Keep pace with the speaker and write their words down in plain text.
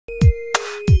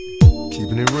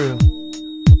Keeping it real.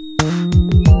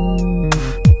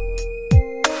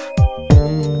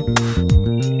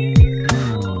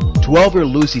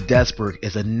 12-year-old Lucy Desberg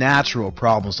is a natural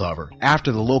problem solver.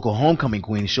 After the local homecoming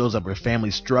queen shows up at her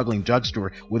family's struggling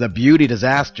drugstore with a beauty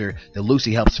disaster that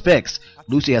Lucy helps fix,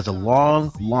 Lucy has a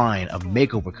long line of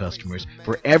makeover customers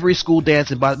for every school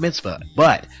dance and bat mitzvah.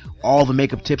 But all the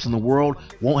makeup tips in the world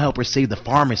won't help her save the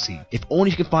pharmacy. If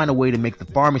only she can find a way to make the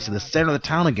pharmacy the center of the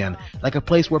town again, like a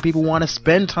place where people want to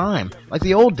spend time, like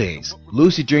the old days.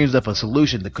 Lucy dreams up a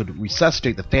solution that could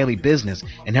resuscitate the family business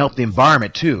and help the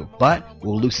environment too. But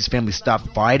will Lucy's family stop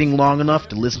fighting long enough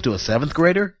to listen to a 7th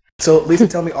grader? So, Lisa,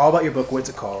 tell me all about your book. What's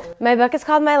it called? My book is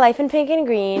called My Life in Pink and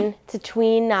Green. It's a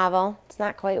tween novel. It's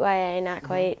not quite YA, not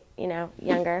quite,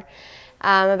 younger.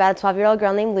 About a 12-year-old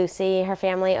girl named Lucy. Her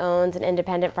family owns an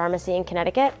independent pharmacy in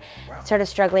Connecticut. Wow. Sort of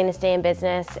struggling to stay in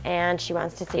business, and she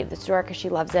wants to save the store because she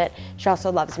loves it. She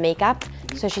also loves makeup,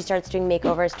 so she starts doing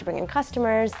makeovers to bring in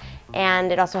customers.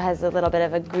 And it also has a little bit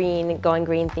of a going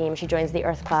green theme. She joins the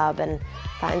Earth Club and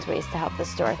finds ways to help the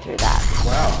store through that.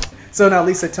 Wow. So now,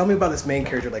 Lisa, tell me about this main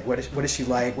character. Like, what is she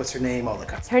like? What's her name? All the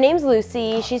kinds. Her name's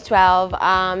Lucy. She's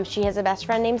 12. She has a best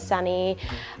friend named Sunny,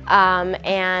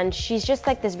 and she's just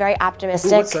like this very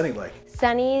optimistic. What's Sunny like?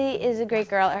 Sunny is a great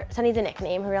girl. Sunny's a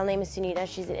nickname. Her real name is Sunita.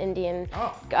 She's an Indian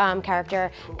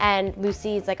character, and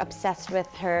Lucy's like obsessed with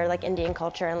her like Indian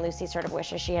culture, and Lucy sort of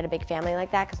wishes she had a big family like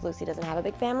that because Lucy doesn't have a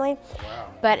big family. Wow.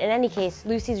 But in any case,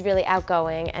 Lucy's really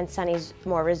outgoing, and Sunny's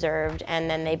more reserved, and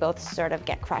then they both sort of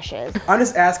get crushes. I'm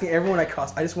just asking everyone I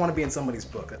cross. I just want to be in somebody's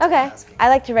book. That's okay. I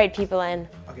like to write people in.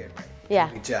 Okay, right.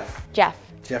 Yeah. Jeff.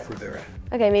 Jeff Rivera.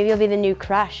 Okay, maybe you'll be the new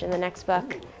crush in the next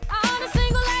book.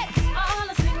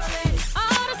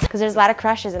 Because there's a lot of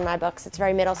crushes in my books. It's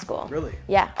very middle school. Really?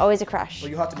 Yeah, always a crush.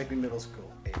 Well, you have to make me middle school.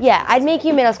 Yeah, I'd make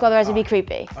you middle school, otherwise it'd be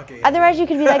creepy. Okay. Yeah. Otherwise you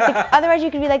could be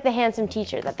like the handsome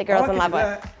teacher that the girl's in love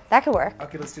with. That could work.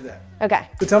 Okay, let's do that. Okay.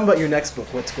 So tell me about your next book.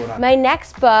 What's going on? My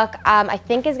next book, I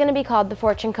think, is going to be called The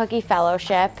Fortune Cookie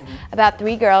Fellowship, about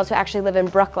 3 girls who actually live in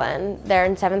Brooklyn. They're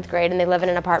in 7th grade, and they live in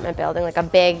an apartment building, like a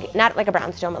big, not like a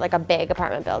brownstone, but like a big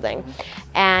apartment building.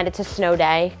 And it's a snow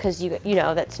day, because you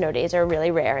know that snow days are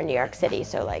really rare in New York City,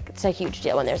 so like it's a huge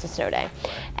deal when there's a snow day.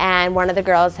 And one of the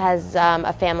girls has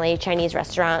a family Chinese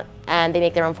restaurant, and they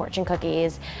make their own fortune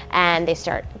cookies, and they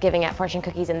start giving out fortune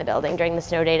cookies in the building during the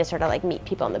snow day to sort of like meet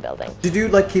people in the building. Did you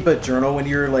like keep a journal when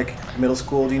you were like middle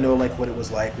school? Do you know like what it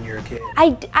was like when you were a kid?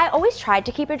 I always tried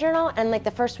to keep a journal, and like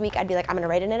the first week I'd be like, I'm gonna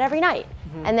write in it every night.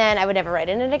 And then I would never write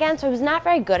in it again, so I was not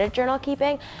very good at journal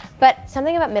keeping, but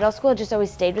something about middle school just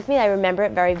always stayed with me. I remember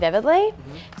it very vividly,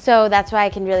 so that's why I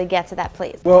can really get to that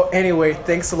place. Well, anyway,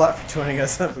 thanks a lot for joining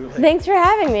us on Bootleg. Thanks for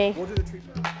having me. We'll do the treat.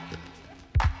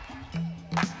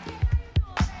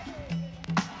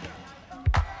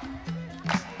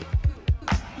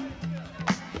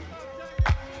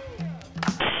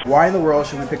 Why in the world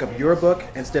should we pick up your book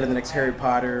instead of the next Harry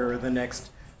Potter or the next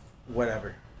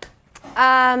whatever?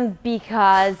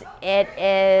 Because it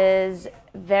is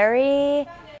very